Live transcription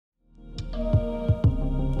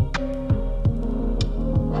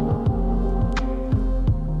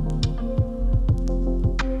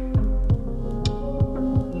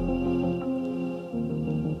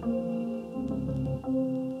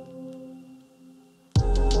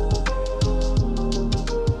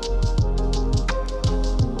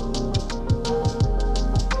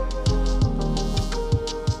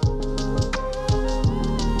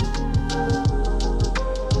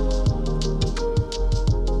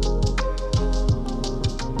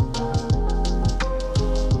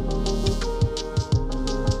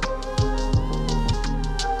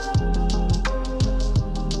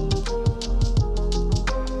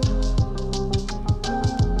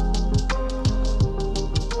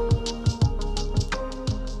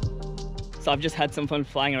So I've just had some fun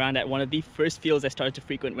flying around at one of the first fields I started to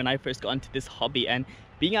frequent when I first got into this hobby, and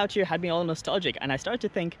being out here had me all nostalgic, and I started to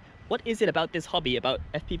think, what is it about this hobby, about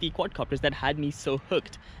FPV quadcopters, that had me so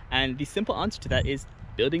hooked? And the simple answer to that is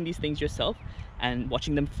building these things yourself and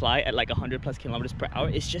watching them fly at like 100+ kilometers per hour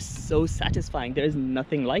is just so satisfying. There is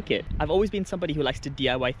nothing like it. I've always been somebody who likes to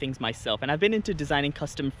DIY things myself, and I've been into designing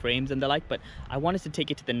custom frames and the like, but I wanted to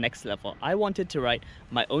take it to the next level. I wanted to write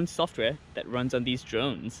my own software that runs on these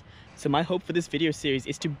drones. So my hope for this video series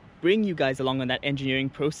is to bring you guys along on that engineering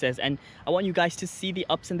process, and I want you guys to see the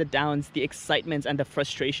ups and the downs, the excitements and the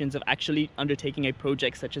frustrations of actually undertaking a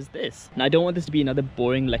project such as this. Now, I don't want this to be another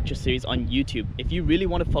boring lecture series on YouTube. If you really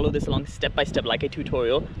want to follow this along step by step like a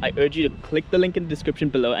tutorial, I urge you to click the link in the description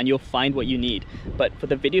below and you'll find what you need. But for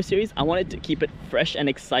the video series, I wanted to keep it fresh and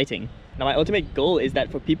exciting. Now, my ultimate goal is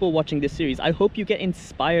that for people watching this series, I hope you get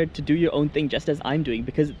inspired to do your own thing just as I'm doing,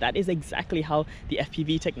 because that is exactly how the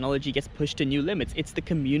FPV technology gets pushed to new limits. It's the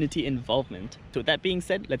community involvement. So with that being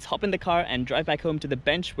said, let's hop in the car and drive back home to the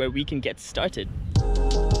bench where we can get started.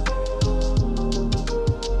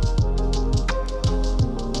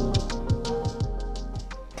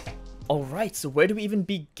 Alright, so where do we even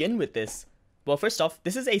begin with this? Well, first off,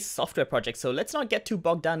 this is a software project, so let's not get too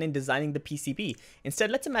bogged down in designing the PCB.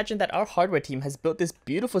 Instead, let's imagine that our hardware team has built this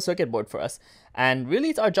beautiful circuit board for us, and really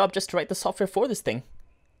it's our job just to write the software for this thing.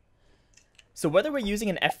 So whether we're using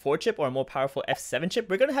an F4 chip or a more powerful F7 chip,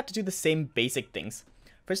 we're going to have to do the same basic things.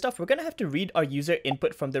 First off, we're going to have to read our user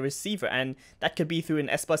input from the receiver, and that could be through an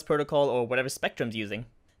S-Bus protocol or whatever Spectrum's using.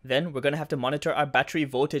 Then we're going to have to monitor our battery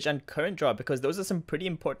voltage and current draw, because those are some pretty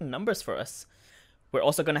important numbers for us. We're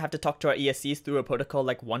also going to have to talk to our ESCs through a protocol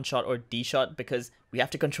like one-shot or D-shot, because we have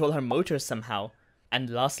to control our motors somehow. And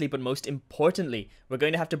lastly, but most importantly, we're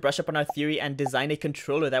going to have to brush up on our theory and design a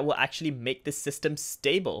controller that will actually make this system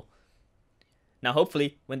stable. Now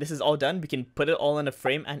hopefully, when this is all done, we can put it all in a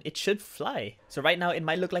frame and it should fly. So right now, it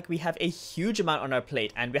might look like we have a huge amount on our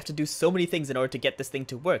plate and we have to do so many things in order to get this thing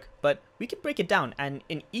to work. But we can break it down, and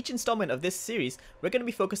in each installment of this series, we're going to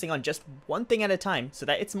be focusing on just one thing at a time so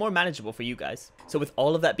that it's more manageable for you guys. So with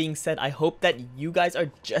all of that being said, I hope that you guys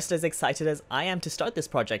are just as excited as I am to start this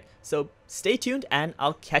project. So stay tuned and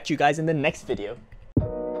I'll catch you guys in the next video.